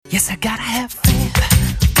Guess I gotta have faith.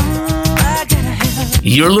 I gotta have.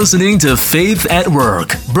 You're listening to Faith at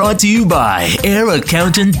Work, brought to you by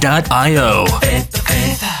AirAccountant.io.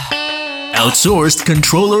 Outsourced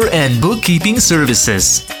controller and bookkeeping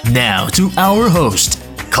services. Now to our host,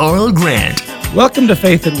 Carl Grant. Welcome to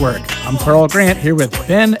Faith at Work. I'm Carl Grant here with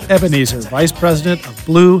Ben Ebenezer, Vice President of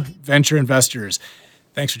Blue Venture Investors.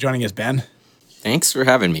 Thanks for joining us, Ben. Thanks for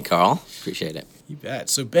having me, Carl. Appreciate it. You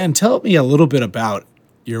bet. So, Ben, tell me a little bit about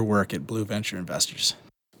your work at Blue Venture Investors.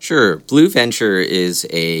 Sure. Blue Venture is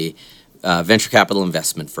a venture capital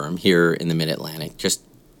investment firm here in the Mid-Atlantic, just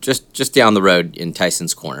down the road in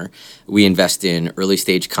Tyson's Corner. We invest in early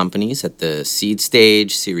stage companies at the seed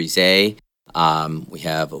stage, Series A. We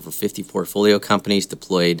have over 50 portfolio companies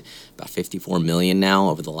deployed, about $54 million now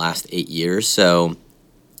over the last 8 years. So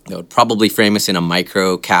that would probably frame us in a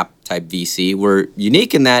micro cap type VC. We're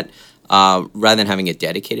unique in that rather than having a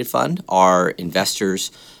dedicated fund, our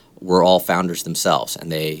investors were all founders themselves,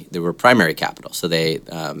 and they were primary capital, so they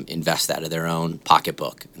invest out of their own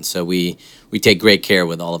pocketbook. And so we take great care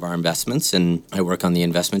with all of our investments, and I work on the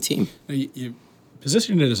investment team. You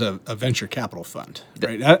positioned it as a venture capital fund,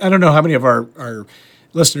 right? I don't know how many of our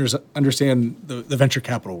listeners understand the venture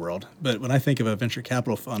capital world, but when I think of a venture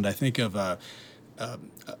capital fund, I think of a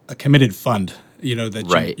committed fund, that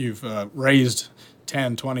Right. you've raised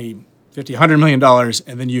 10, 20, 50, $100 million,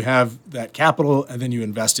 and then you have that capital, and then you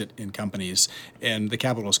invest it in companies, and the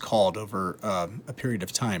capital is called over a period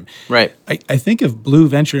of time. Right. I think of Blue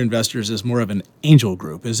Venture Investors as more of an angel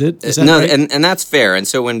group. Is that No, right? and that's fair. And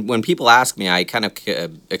so when people ask me, I kind of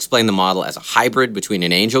explain the model as a hybrid between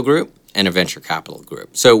an angel group and a venture capital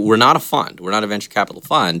group. So we're not a fund. We're not a venture capital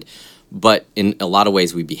fund, but in a lot of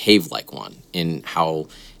ways we behave like one in how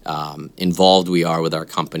involved we are with our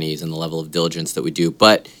companies and the level of diligence that we do.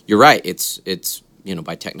 But you're right, it's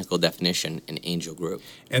by technical definition, an angel group.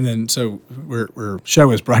 And then, so our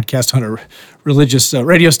show is broadcast on a religious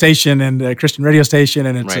radio station and a Christian radio station,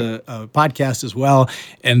 and it's Right. a podcast as well.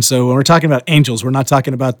 And so when we're talking about angels, we're not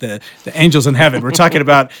talking about the angels in heaven. We're talking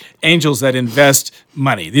about angels that invest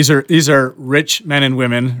money. These are rich men and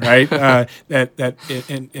women, right, that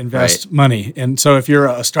invest Right. money. And so if you're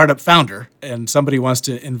a startup founder and somebody wants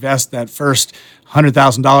to invest that first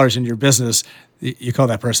 $100,000 in your business, you call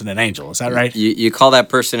that person an angel. Is that right? You call that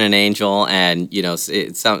person an angel, and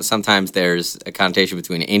sometimes there's a connotation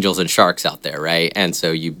between angels and sharks out there, right? And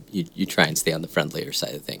so you try and stay on the friendlier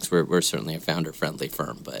side of things. We're certainly a founder-friendly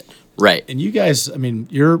firm, but right. And you guys, I mean,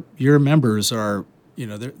 your members are,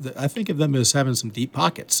 I think of them as having some deep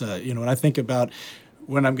pockets. When I think about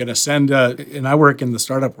when I'm going to send, and I work in the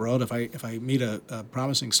startup world, if I meet a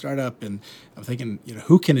promising startup and I'm thinking,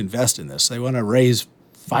 who can invest in this? They want to raise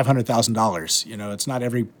 $500,000. It's not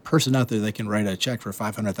every person out there that can write a check for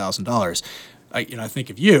 $500,000. I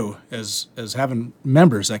think of you as having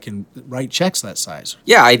members that can write checks that size.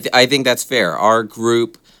 Yeah, I think that's fair. Our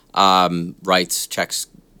group writes checks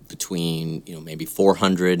between maybe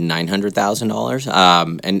 $400,000 and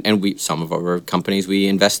 $900,000, and we some of our companies we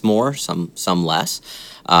invest more, some less.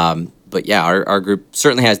 But yeah, our group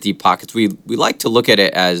certainly has deep pockets. We like to look at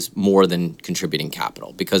it as more than contributing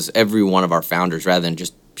capital, because every one of our founders, rather than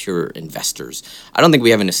just pure investors, I don't think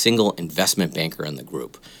we have a single investment banker in the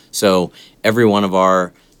group. So every one of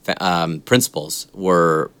our principals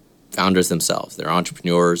were founders themselves. They're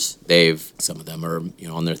entrepreneurs. Some of them are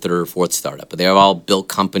on their third or fourth startup, but they've all built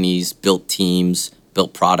companies, built teams,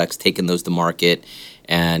 built products, taken those to market,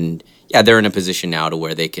 and yeah, they're in a position now to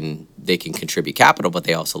where they can contribute capital, but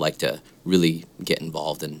they also like to really get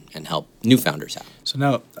involved and help new founders out. So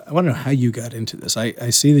now I want to know how you got into this. I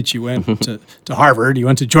see that you went to Harvard, you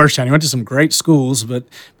went to Georgetown, you went to some great schools, but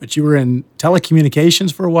you were in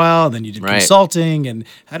telecommunications for a while, then you did Right. consulting, and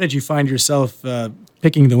how did you find yourself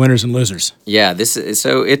picking the winners and losers? Yeah, it's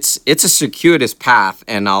a circuitous path,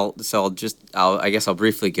 and I'll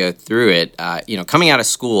briefly go through it. Coming out of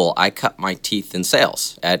school, I cut my teeth in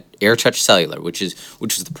sales at AirTouch Cellular, which is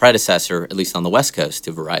the predecessor, at least on the West Coast,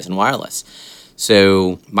 to Verizon Wireless.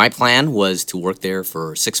 So my plan was to work there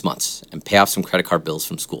for 6 months and pay off some credit card bills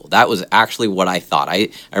from school. That was actually what I thought. I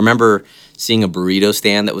remember seeing a burrito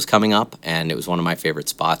stand that was coming up, and it was one of my favorite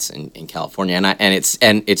spots in California. And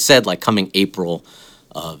it said like coming April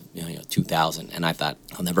of 2000, and I thought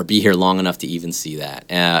I'll never be here long enough to even see that.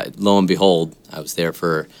 Lo and behold, I was there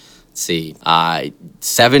for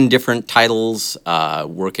 7 different titles,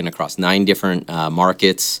 working across 9 different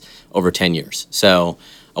markets over 10 years. So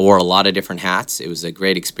I wore a lot of different hats. It was a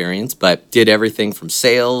great experience, but did everything from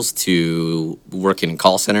sales to working in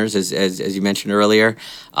call centers, as you mentioned earlier,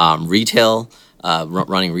 retail,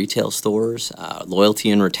 running retail stores,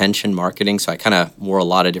 loyalty and retention marketing. So I kind of wore a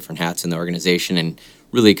lot of different hats in the organization and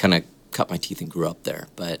really kind of cut my teeth and grew up there.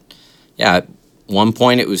 But yeah, at one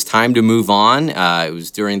point it was time to move on. It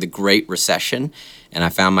was during the Great Recession, and I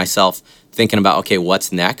found myself thinking about, okay,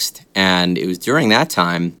 what's next? And it was during that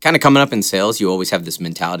time, kind of coming up in sales, you always have this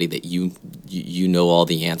mentality that you know all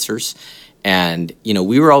the answers. And,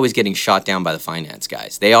 we were always getting shot down by the finance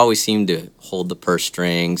guys. They always seemed to hold the purse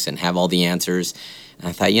strings and have all the answers. And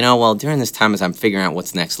I thought, well, during this time as I'm figuring out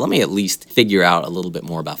what's next, let me at least figure out a little bit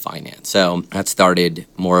more about finance. So that started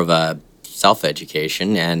more of a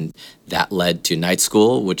self-education, and that led to night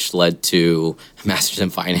school, which led to a master's in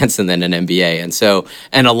finance and then an MBA.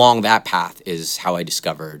 And along that path is how I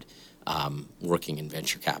discovered working in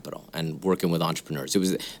venture capital and working with entrepreneurs.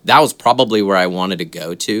 That was probably where I wanted to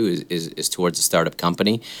go to is towards a startup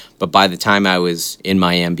company. But by the time I was in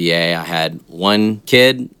my MBA, I had one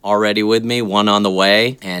kid already with me, one on the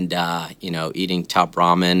way, and eating top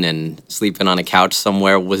ramen and sleeping on a couch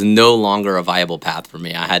somewhere was no longer a viable path for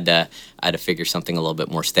me. I had to figure something a little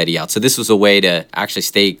bit more steady out. So this was a way to actually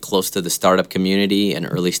stay close to the startup community and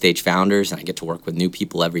early stage founders, and I get to work with new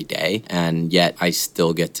people every day, and yet I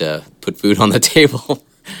still get to put food on the table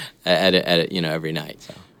every night.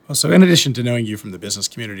 So. Well, so in addition to knowing you from the business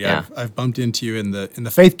community, Yeah. I've bumped into you in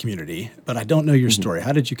the faith community, but I don't know your story.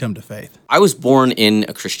 How did you come to faith? I was born in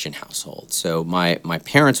a Christian household. So my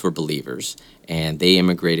parents were believers, and they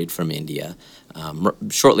immigrated from India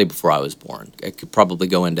shortly before I was born. I could probably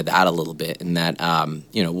go into that a little bit, in that,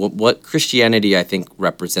 what Christianity, I think,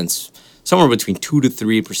 represents somewhere between 2 to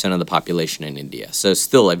 3% of the population in India. So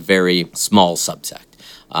still a very small subsect.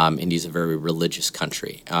 India's a very religious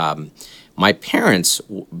country. My parents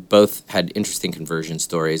both had interesting conversion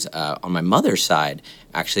stories. On my mother's side,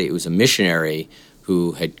 actually, it was a missionary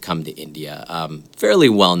who had come to India, fairly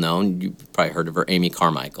well known. You've probably heard of her, Amy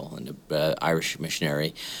Carmichael, an Irish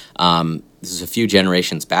missionary. This is a few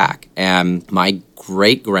generations back. And my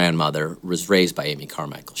great-grandmother was raised by Amy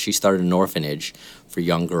Carmichael. She started an orphanage for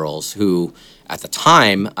young girls who, at the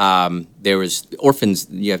time, there was orphans,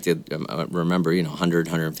 you have to remember, 100,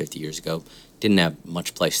 150 years ago, didn't have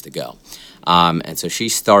much place to go. And so she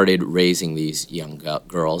started raising these young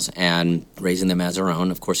girls and raising them as her own,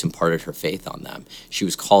 of course, imparted her faith on them. She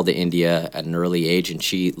was called to India at an early age, and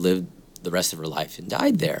she lived the rest of her life and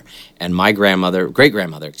died there. And my great-grandmother,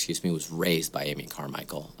 was raised by Amy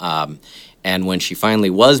Carmichael. And when she finally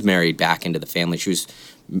was married back into the family, she was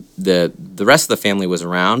the rest of the family was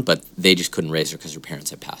around, but they just couldn't raise her because her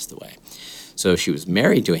parents had passed away. So she was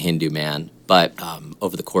married to a Hindu man, but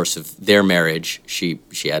over the course of their marriage, she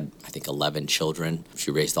had, I think, 11 children.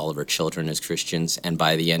 She raised all of her children as Christians, and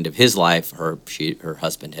by the end of his life, her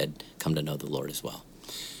husband had come to know the Lord as well.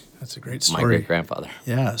 That's a great story. My great-grandfather.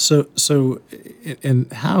 Yeah. So,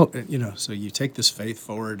 and how, so you take this faith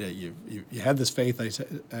forward. You had this faith.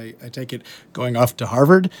 I take it going off to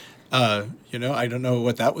Harvard. I don't know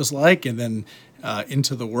what that was like, and then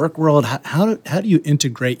into the work world. How do you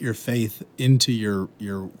integrate your faith into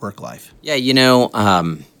your work life? Yeah,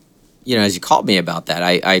 as you called me about that,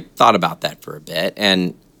 I thought about that for a bit,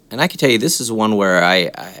 and I can tell you this is one where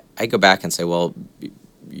I go back and say, well,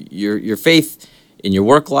 your faith in your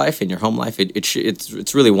work life, in your home life,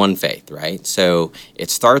 it's really one faith, right? So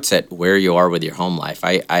it starts at where you are with your home life.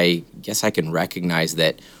 I guess I can recognize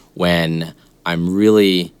that when I'm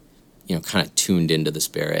really, kind of tuned into the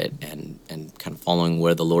Spirit and kind of following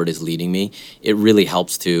where the Lord is leading me, it really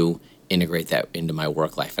helps to integrate that into my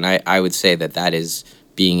work life. And I would say that is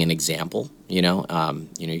being an example.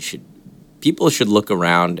 People should look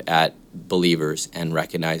around at believers and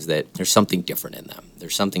recognize that there's something different in them.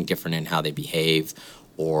 There's something different in how they behave,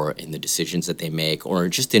 or in the decisions that they make, or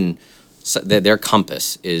just in their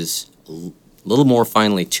compass is a little more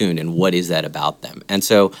finely tuned. And what is that about them? And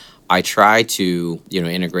so I try to,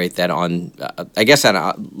 integrate that on.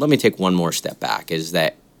 Let me take one more step back. Is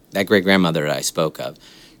that great grandmother that I spoke of?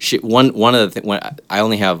 One of the things. I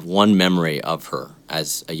only have one memory of her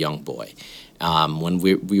as a young boy. When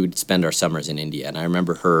we would spend our summers in India, and I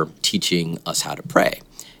remember her teaching us how to pray,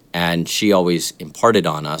 and she always imparted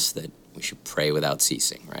on us that we should pray without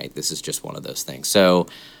ceasing. Right? This is just one of those things. So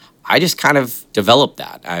I just kind of developed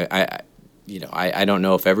that. I don't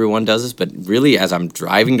know if everyone does this, but really, as I'm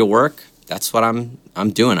driving to work, that's what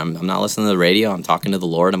I'm doing. I'm not listening to the radio. I'm talking to the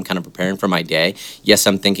Lord. I'm kind of preparing for my day. Yes,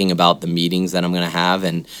 I'm thinking about the meetings that I'm going to have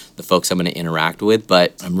and the folks I'm going to interact with,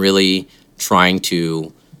 but I'm really trying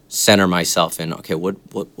to center myself in, okay,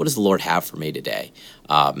 what does the Lord have for me today?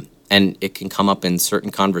 And it can come up in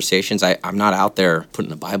certain conversations. I'm not out there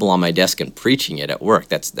putting a Bible on my desk and preaching it at work.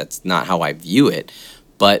 That's not how I view it.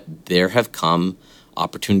 But there have come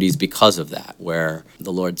opportunities because of that, where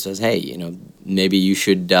the Lord says, hey, maybe you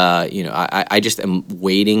should, I just am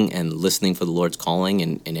waiting and listening for the Lord's calling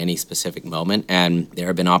in any specific moment. And there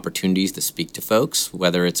have been opportunities to speak to folks,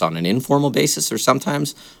 whether it's on an informal basis or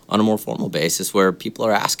sometimes on a more formal basis, where people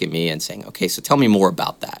are asking me and saying, okay, so tell me more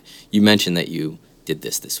about that. You mentioned that you did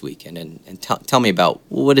this weekend, and tell me about,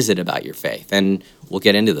 what is it about your faith? And we'll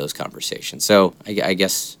get into those conversations. So I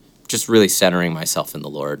guess just really centering myself in the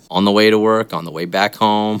Lord on the way to work, on the way back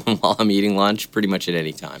home, while I'm eating lunch, pretty much at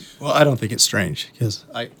any time. Well, I don't think it's strange, because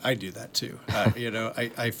I do that too.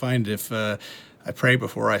 I find if I pray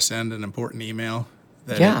before I send an important email,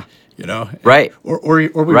 that Right. Or we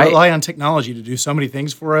Right. rely on technology to do so many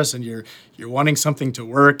things for us, and you're wanting something to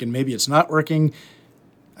work, and maybe it's not working.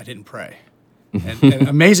 I didn't pray, and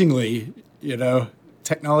amazingly,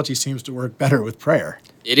 technology seems to work better with prayer.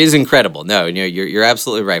 It is incredible. No, you're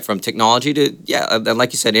absolutely right. From technology to, and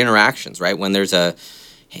like you said, interactions, right? When there's I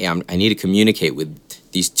need to communicate with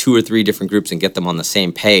these 2 or 3 different groups and get them on the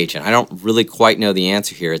same page, and I don't really quite know the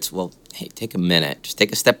answer here. It's, well, hey, take a minute. Just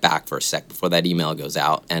take a step back for a sec before that email goes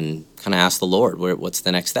out and kind of ask the Lord, what's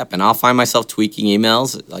the next step? And I'll find myself tweaking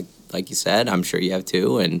emails, like you said. I'm sure you have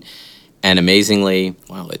too. And amazingly,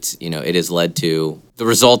 wow, it has led to, the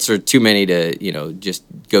results are too many to, just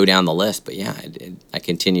go down the list. But yeah, I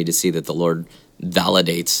continue to see that the Lord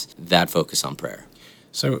validates that focus on prayer.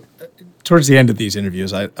 So towards the end of these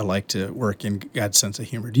interviews, I like to work in God's sense of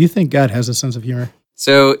humor. Do you think God has a sense of humor?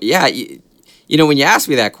 So yeah, when you asked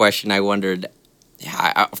me that question, I wondered,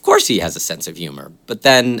 of course he has a sense of humor. But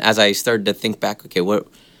then as I started to think back, okay, are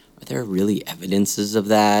there really evidences of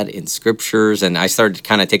that in scriptures? And I started to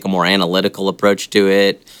kind of take a more analytical approach to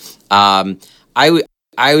it. I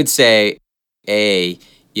would say, thinking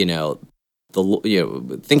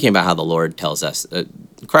about how the Lord tells us,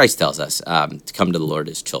 Christ tells us to come to the Lord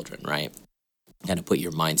as children, right? Kind of put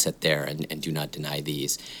your mindset there and do not deny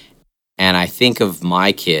these. And I think of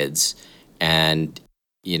my kids and,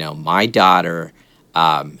 my daughter,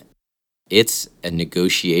 it's a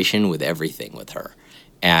negotiation with everything with her.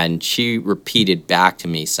 And she repeated back to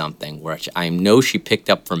me something which I know she picked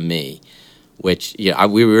up from me, which,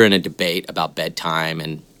 we were in a debate about bedtime,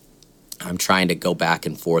 and I'm trying to go back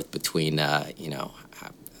and forth between,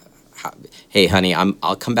 hey, honey,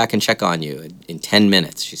 I'll come back and check on you in 10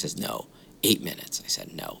 minutes. She says, no, 8 minutes. I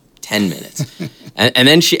said, no, 10 minutes. and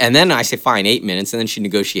then I say, fine, 8 minutes. And then she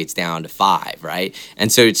negotiates down to 5, right?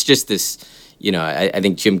 And so it's just this, I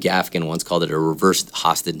think Jim Gaffigan once called it a reverse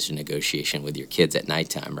hostage negotiation with your kids at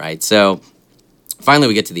nighttime, right? So finally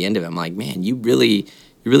we get to the end of it. I'm like, man, you really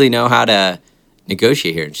know how to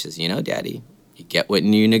negotiate here. And she says, Daddy, you get what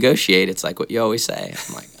you negotiate. It's like what you always say.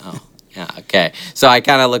 I'm like, oh, yeah, okay. So I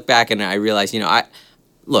kind of look back and I realize,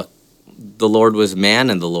 look, the Lord was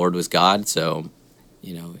man and the Lord was God. So,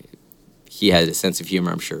 he had a sense of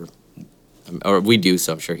humor, I'm sure. Or we do,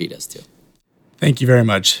 so I'm sure he does too. Thank you very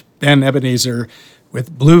much. Ben Ebenezer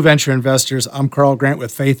with Blue Venture Investors. I'm Carl Grant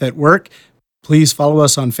with Faith at Work. Please follow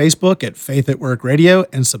us on Facebook at Faith at Work Radio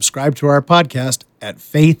and subscribe to our podcast at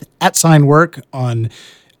Faith@Work on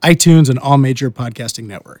iTunes and all major podcasting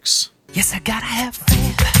networks. Yes, I gotta have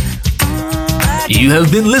faith. You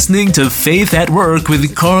have been listening to Faith at Work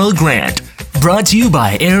with Carl Grant, brought to you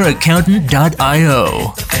by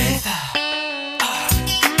AirAccountant.io.